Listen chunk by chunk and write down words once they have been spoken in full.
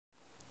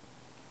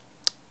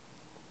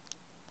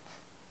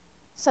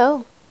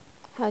So,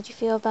 how'd you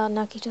feel about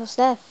Nakito's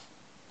death?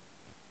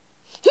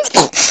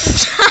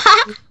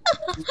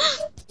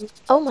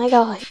 Oh my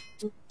god.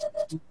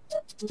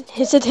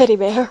 It's a teddy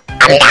bear.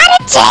 I'm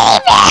not a teddy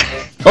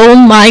bear! Oh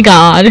my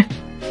god.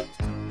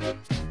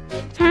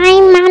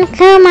 I'm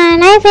Monokuma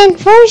and I've been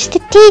forced to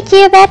teach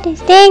you about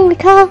this thing we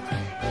call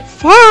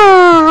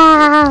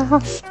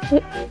cells.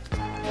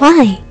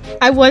 Why?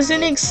 I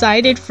wasn't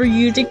excited for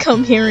you to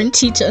come here and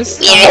teach us.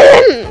 So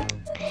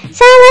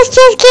let's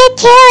just get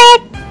to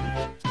it.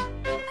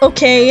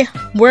 Okay,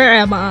 where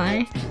am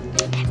I?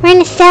 We're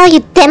in a cell, you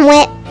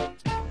dimwit.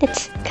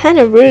 It's kind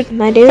of rude,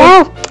 my dude.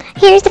 So,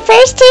 here's the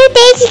first 2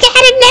 things you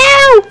gotta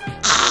know.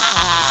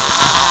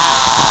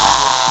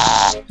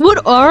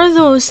 What are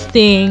those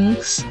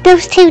things?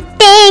 Those 2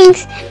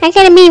 things are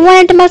gonna be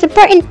one of the most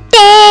important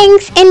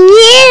things in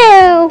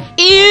you.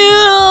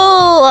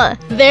 Ew!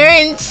 They're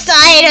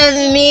inside of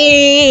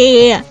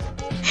me!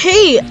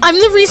 Hey, I'm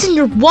the reason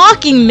you're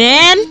walking,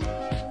 man!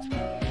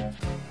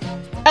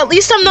 At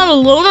least I'm not a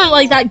loner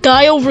like that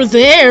guy over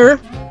there.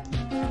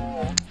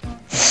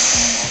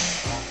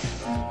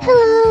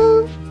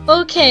 Hello.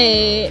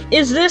 Okay,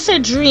 is this a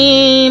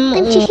dream?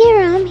 I'm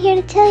Chihiro. I'm here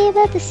to tell you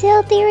about the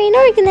cell theory and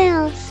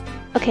organelles.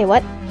 Okay,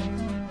 what?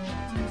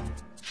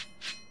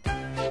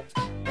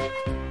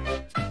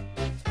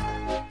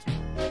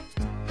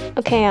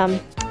 Okay,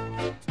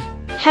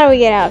 how do we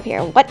get out of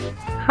here? What?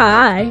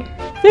 Hi.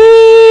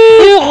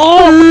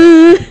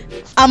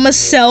 I'm a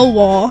cell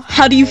wall.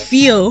 How do you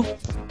feel?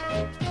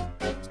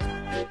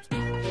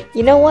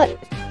 You know what?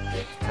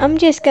 I'm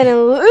just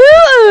gonna...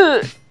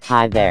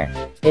 Hi there.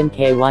 I'm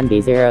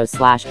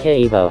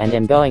K1B0/Kivo and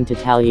I'm going to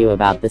tell you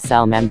about the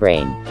cell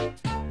membrane.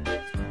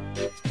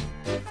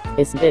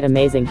 Isn't it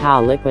amazing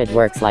how liquid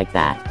works like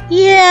that?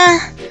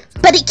 Yeah,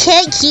 but it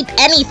can't keep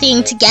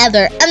anything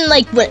together,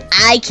 unlike what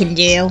I can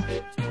do.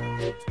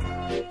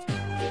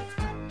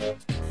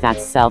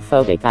 That's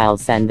cell-phobic. I'll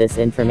send this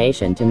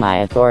information to my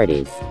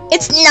authorities.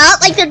 It's not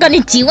like they're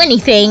gonna do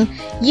anything.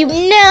 You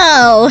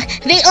know,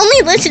 they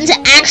only listen to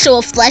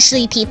actual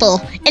fleshly people,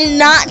 and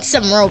not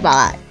some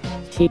robot.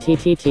 That's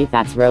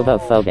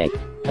robophobic.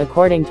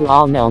 According to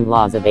all known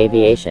laws of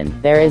aviation,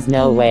 there is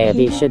no way a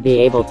bee should be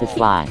able to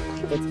fly.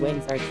 Its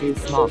wings are too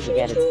small to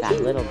get its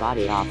fat little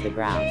body off the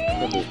ground.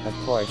 The bee, of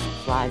course,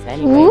 flies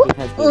anyway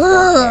because bees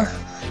don't care.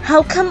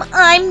 How come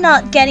I'm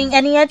not getting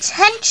any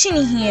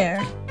attention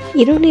here?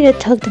 You don't need to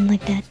tug them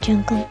like that,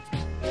 Jungle.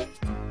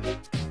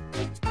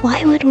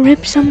 Why would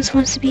Ripsum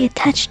supposed to be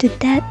attached to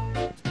that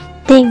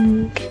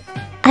thing?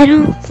 I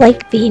don't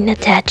like being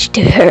attached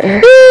to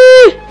her.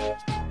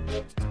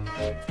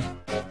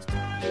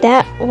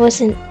 That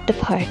wasn't the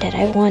part that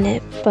I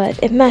wanted, but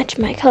it matched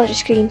my color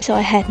scheme, so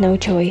I had no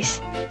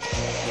choice.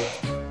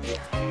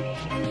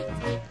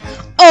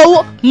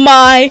 Oh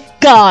my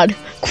god!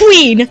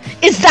 Queen,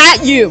 is that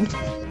you?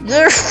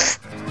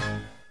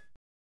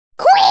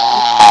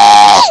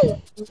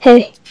 Queen!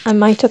 Hey, I'm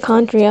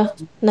Mitochondria.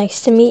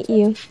 Nice to meet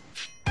you.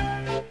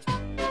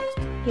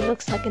 He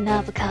looks like an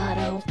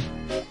avocado.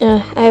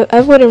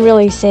 I wouldn't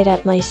really say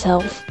that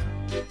myself.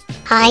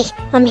 Hi,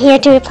 I'm here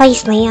to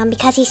replace Leon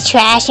because he's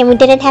trash and we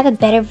didn't have a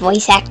better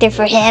voice actor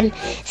for him.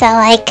 So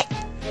like,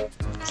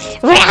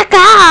 rock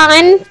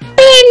on!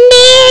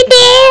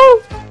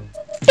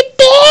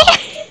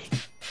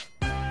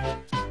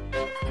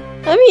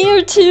 I'm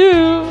here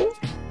too!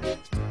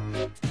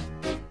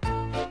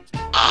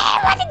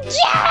 What a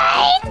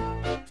joy!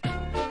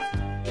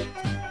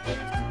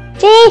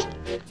 See,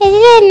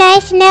 isn't it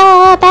nice to know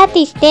all about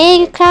these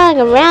things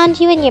crawling around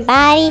you and your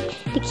body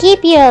to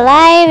keep you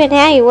alive and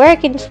how you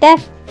work and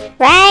stuff,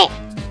 right?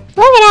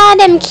 Look at all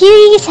them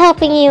cuties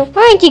helping you.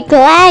 Aren't you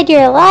glad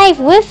you're alive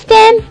with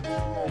them?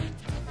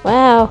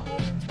 Wow,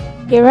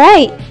 you're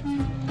right.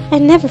 I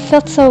never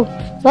felt so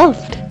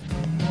loved.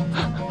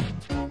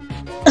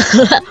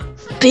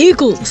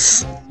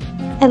 Bagels.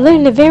 I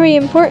learned a very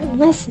important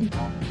lesson.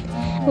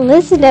 A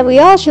lesson that we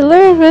all should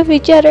learn with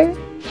each other.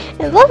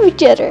 And love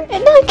each other.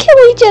 And not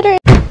kill each other.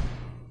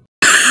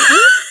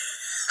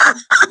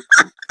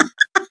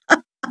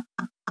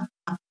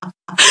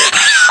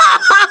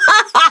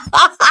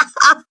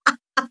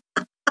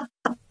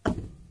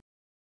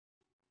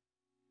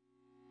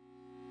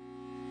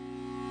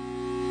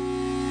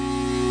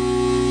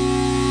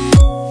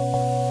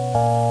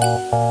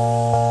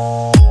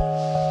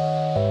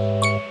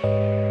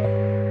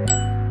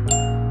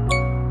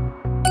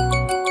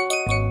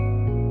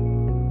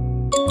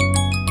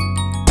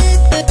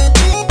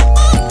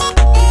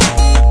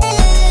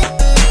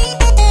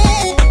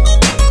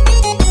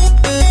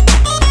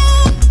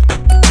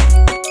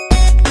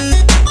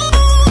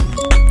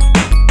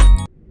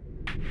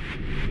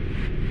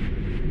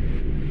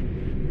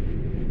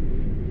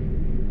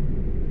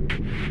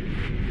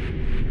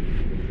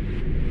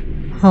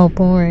 How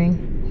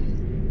boring.